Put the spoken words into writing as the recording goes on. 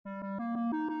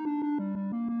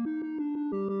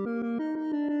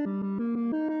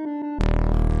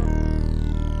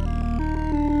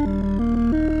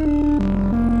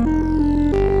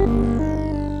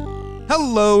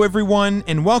Hello, everyone,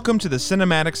 and welcome to the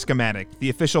Cinematic Schematic, the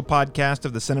official podcast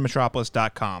of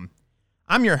thecinematropolis.com.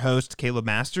 I'm your host, Caleb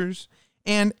Masters,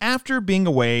 and after being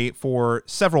away for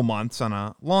several months on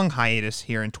a long hiatus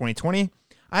here in 2020,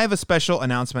 I have a special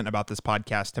announcement about this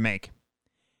podcast to make.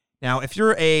 Now, if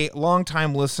you're a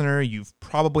longtime listener, you've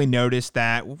probably noticed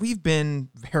that we've been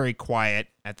very quiet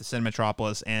at the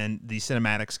Cinematropolis and the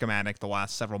Cinematic Schematic the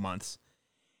last several months.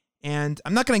 And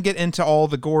I'm not going to get into all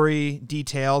the gory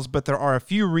details, but there are a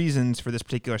few reasons for this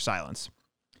particular silence.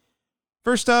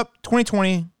 First up,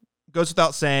 2020 goes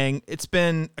without saying. It's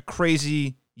been a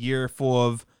crazy year full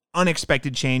of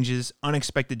unexpected changes,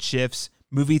 unexpected shifts,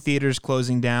 movie theaters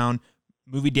closing down,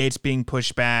 movie dates being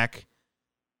pushed back,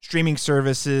 streaming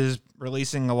services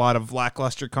releasing a lot of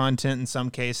lackluster content in some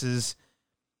cases.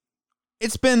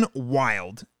 It's been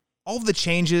wild. All of the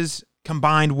changes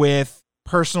combined with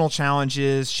personal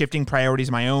challenges, shifting priorities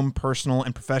in my own personal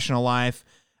and professional life,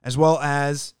 as well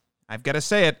as, I've got to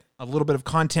say it, a little bit of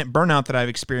content burnout that I've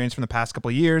experienced from the past couple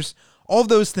of years. All of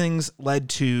those things led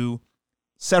to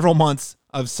several months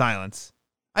of silence.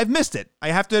 I've missed it. I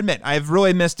have to admit, I've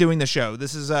really missed doing the show.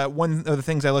 This is one of the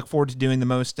things I look forward to doing the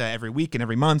most every week and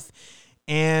every month.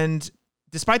 And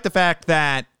despite the fact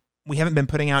that we haven't been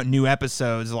putting out new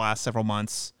episodes the last several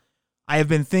months, I have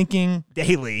been thinking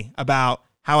daily about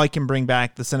how I can bring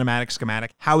back the Cinematic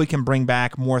Schematic, how we can bring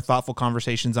back more thoughtful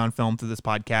conversations on film through this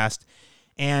podcast.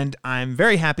 And I'm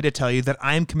very happy to tell you that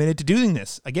I'm committed to doing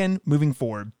this, again, moving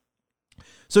forward.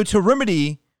 So to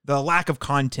remedy the lack of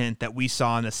content that we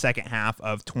saw in the second half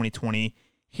of 2020,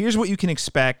 here's what you can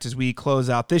expect as we close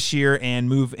out this year and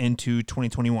move into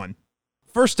 2021.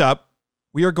 First up,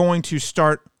 we are going to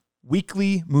start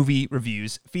weekly movie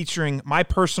reviews featuring my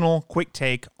personal quick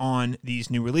take on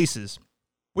these new releases.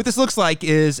 What this looks like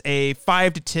is a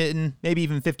 5 to 10, maybe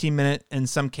even 15-minute, in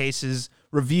some cases,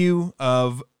 review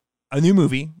of a new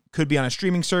movie. Could be on a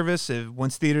streaming service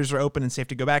once theaters are open and safe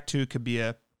to go back to. Could be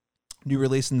a new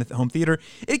release in the home theater.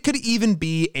 It could even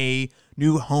be a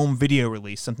new home video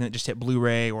release, something that just hit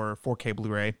Blu-ray or 4K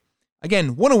Blu-ray.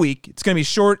 Again, one a week. It's going to be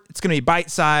short. It's going to be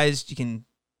bite-sized. You can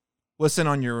listen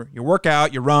on your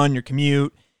workout, your run, your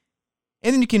commute.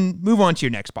 And then you can move on to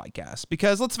your next podcast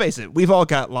because let's face it, we've all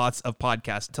got lots of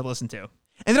podcasts to listen to.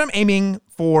 And then I'm aiming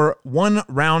for one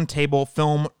roundtable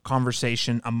film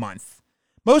conversation a month.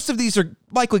 Most of these are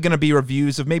likely going to be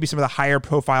reviews of maybe some of the higher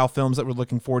profile films that we're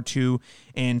looking forward to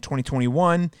in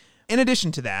 2021. In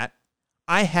addition to that,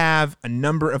 I have a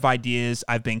number of ideas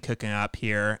I've been cooking up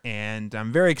here, and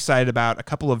I'm very excited about a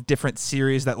couple of different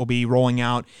series that will be rolling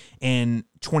out in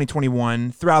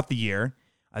 2021 throughout the year.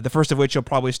 The first of which you'll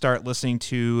probably start listening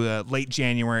to late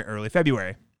January, early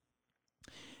February.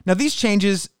 Now, these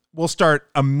changes will start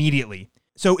immediately.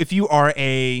 So if you are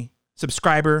a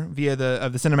subscriber via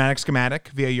the Cinematic Schematic,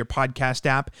 via your podcast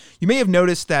app, you may have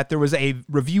noticed that there was a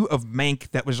review of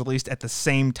Mank that was released at the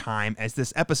same time as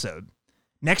this episode.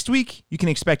 Next week, you can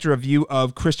expect a review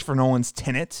of Christopher Nolan's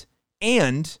Tenet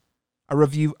and a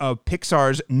review of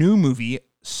Pixar's new movie,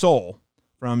 Soul,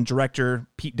 from director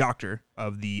Pete Docter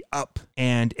of the Up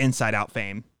and Inside Out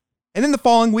fame. And then the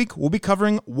following week, we'll be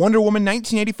covering Wonder Woman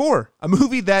 1984, a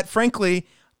movie that, frankly,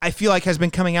 I feel like has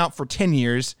been coming out for 10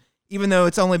 years, even though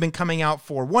it's only been coming out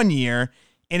for 1 year,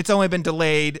 and it's only been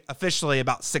delayed officially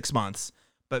about 6 months.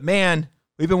 But man,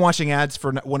 we've been watching ads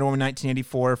for Wonder Woman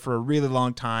 1984 for a really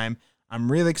long time.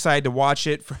 I'm really excited to watch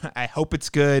it. I hope it's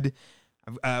good.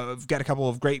 I've got a couple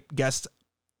of great guest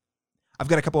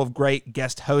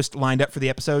hosts lined up for the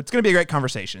episode. It's going to be a great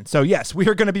conversation. So yes, we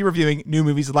are going to be reviewing new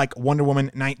movies like Wonder Woman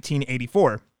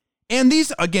 1984. And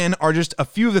these, again, are just a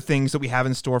few of the things that we have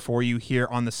in store for you here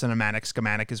on the Cinematic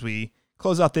Schematic as we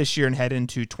close out this year and head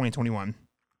into 2021.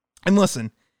 And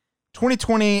listen,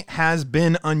 2020 has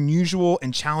been unusual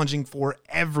and challenging for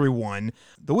everyone,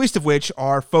 the least of which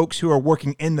are folks who are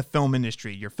working in the film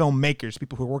industry, your filmmakers,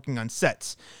 people who are working on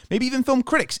sets, maybe even film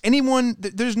critics.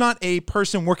 There's not a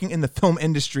person working in the film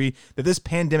industry that this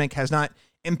pandemic has not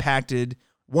impacted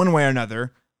one way or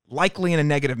another, likely in a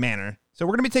negative manner. So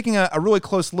we're going to be taking a really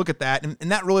close look at that,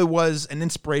 and that really was an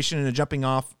inspiration and a jumping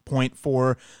off point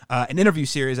for an interview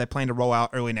series I plan to roll out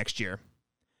early next year.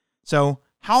 So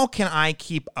how can I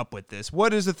keep up with this?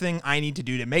 What is the thing I need to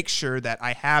do to make sure that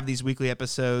I have these weekly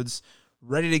episodes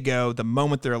ready to go the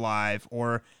moment they're live?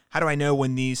 Or how do I know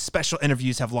when these special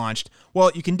interviews have launched? Well,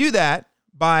 you can do that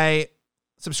by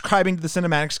subscribing to the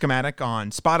Cinematic Schematic on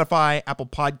Spotify, Apple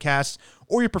Podcasts,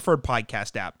 or your preferred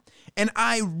podcast app. And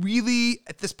I really,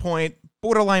 at this point,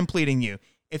 borderline pleading you,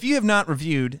 if you have not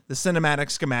reviewed the Cinematic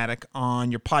Schematic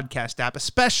on your podcast app,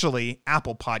 especially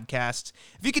Apple Podcasts,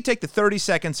 if you could take the 30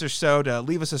 seconds or so to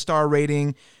leave us a star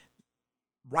rating,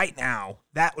 right now,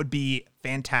 that would be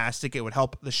fantastic. It would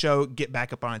help the show get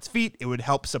back up on its feet. It would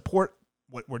help support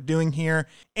what we're doing here.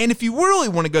 And if you really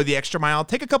want to go the extra mile,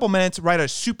 take a couple minutes, write a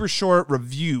super short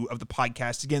review of the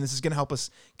podcast. Again, this is going to help us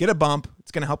get a bump.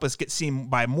 It's going to help us get seen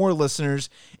by more listeners,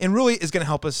 and really is going to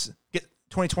help us get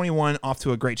 2021 off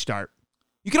to a great start.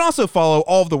 You can also follow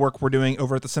all of the work we're doing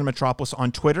over at the Cinemetropolis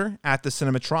on Twitter at the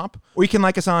Cinemetrop, or you can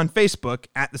like us on Facebook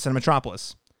at the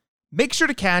Cinemetropolis. Make sure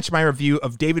to catch my review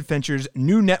of David Fincher's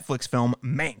new Netflix film,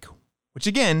 Mank, which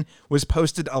again was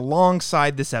posted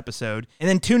alongside this episode. And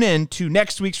then tune in to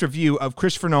next week's review of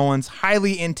Christopher Nolan's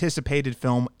highly anticipated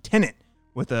film, Tenet,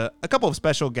 with a couple of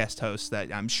special guest hosts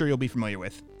that I'm sure you'll be familiar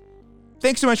with.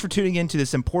 Thanks so much for tuning in to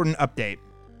this important update.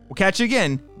 We'll catch you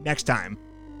again next time.